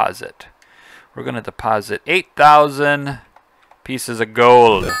 Deposit. We're gonna deposit 8,000 pieces of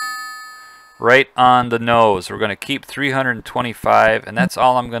gold right on the nose. We're going to keep 325, and that's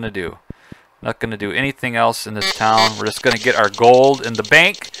all I'm going to do. Not going to do anything else in this town. We're just going to get our gold in the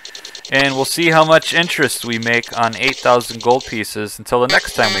bank, and we'll see how much interest we make on 8,000 gold pieces until the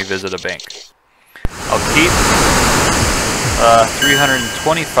next time we visit a bank. I'll keep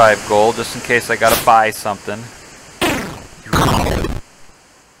 325 gold just in case I got to buy something.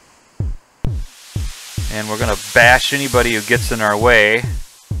 And we're going to bash anybody who gets in our way.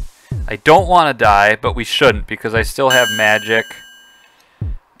 I don't want to die, but we shouldn't because I still have magic.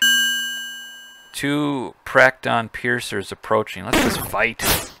 2 Practon Piercers approaching. Let's just fight.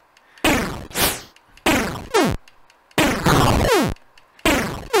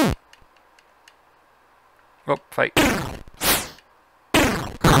 Oh, fight.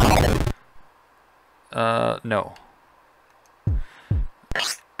 No.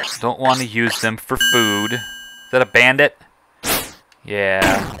 Don't want to use them for food. Is that a bandit?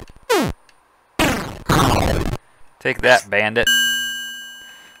 Yeah. Take that, bandit.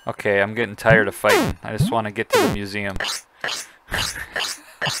 Okay, I'm getting tired of fighting. I just want to get to the museum.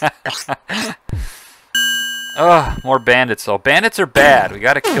 Ugh, more bandits though. Bandits are bad. We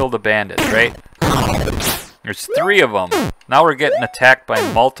gotta kill the bandits, right? There's 3 of them. Now we're getting attacked by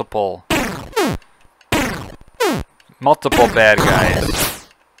multiple bad guys.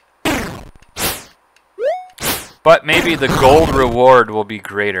 But maybe the gold reward will be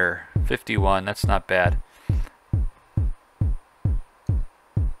greater. 51, that's not bad.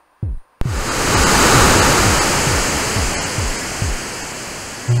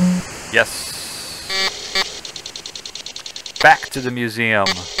 Yes. Back to the museum.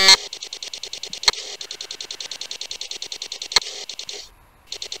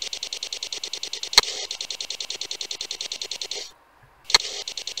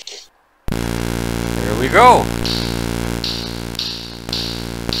 There we go.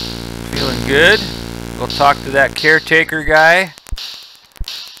 Feeling good. We'll talk to that caretaker guy.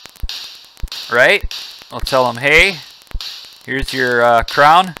 Right? I'll tell him, hey, here's your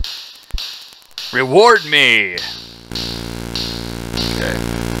crown. Reward me. Okay.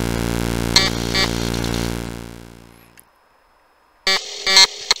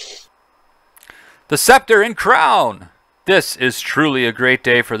 The scepter and crown. This is truly a great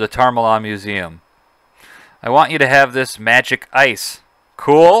day for the Tarmalon Museum. I want you to have this magic ice.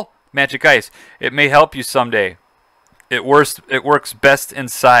 Cool? Magic ice. It may help you someday. It works best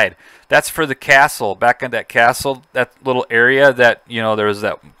inside. That's for the castle. Back in that castle, that little area that, you know, there was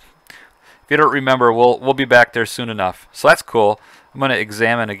that. If you don't remember, we'll be back there soon enough. So that's cool. I'm going to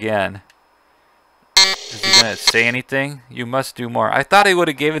examine again. Is he going to say anything? You must do more. I thought he would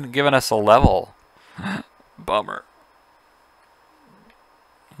have given us a level. Bummer.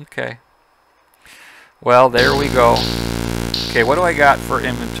 Okay. Well, there we go. Okay, what do I got for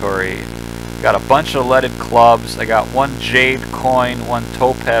inventory? Got a bunch of leaded clubs. I got one jade coin, one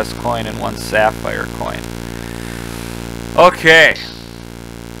topaz coin, and one sapphire coin. Okay.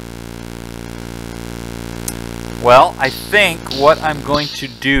 Well, I think what I'm going to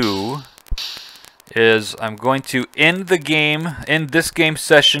do is I'm going to end the game, end this game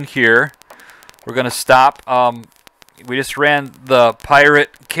session here. We're going to stop. We just ran the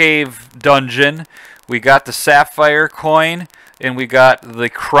pirate cave dungeon. We got the sapphire coin, and we got the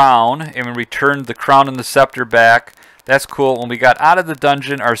crown, and we returned the crown and the scepter back. That's cool. When we got out of the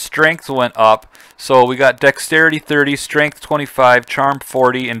dungeon, our strength went up. So we got dexterity 30, strength 25, charm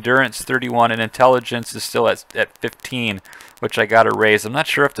 40, endurance 31, and intelligence is still at 15, which I got to raise. I'm not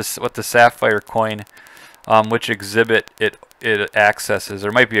sure if what the sapphire coin, which exhibit it accesses.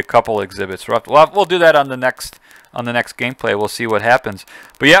 There might be a couple exhibits. We'll do that on the next gameplay. We'll see what happens.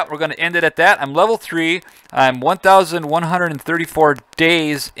 But yeah, we're going to end it at that. I'm level 3. I'm 1,134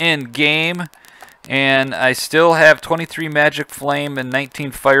 days in game. And I still have 23 Magic Flame and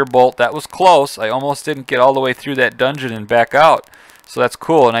 19 Firebolt. That was close. I almost didn't get all the way through that dungeon and back out. So that's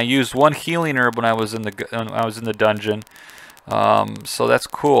cool. And I used one healing herb when I was in the dungeon. So that's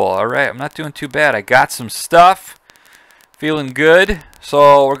cool. All right, I'm not doing too bad. I got some stuff. Feeling good.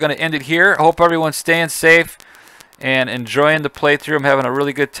 So we're going to end it here. I hope everyone's staying safe and enjoying the playthrough. I'm having a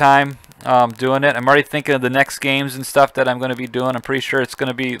really good time doing it. I'm already thinking of the next games and stuff that I'm going to be doing. I'm pretty sure it's going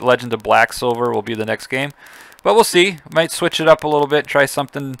to be Legend of Black Silver will be the next game. But we'll see. Might switch it up a little bit, try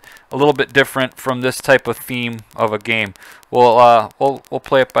something a little bit different from this type of theme of a game. We'll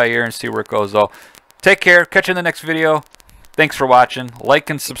play it by ear and see where it goes, though. Take care. Catch you in the next video. Thanks for watching.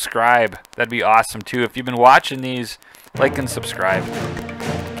 Like and subscribe. That'd be awesome, too. If you've been watching these, like and subscribe.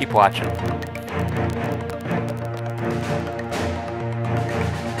 Keep watching.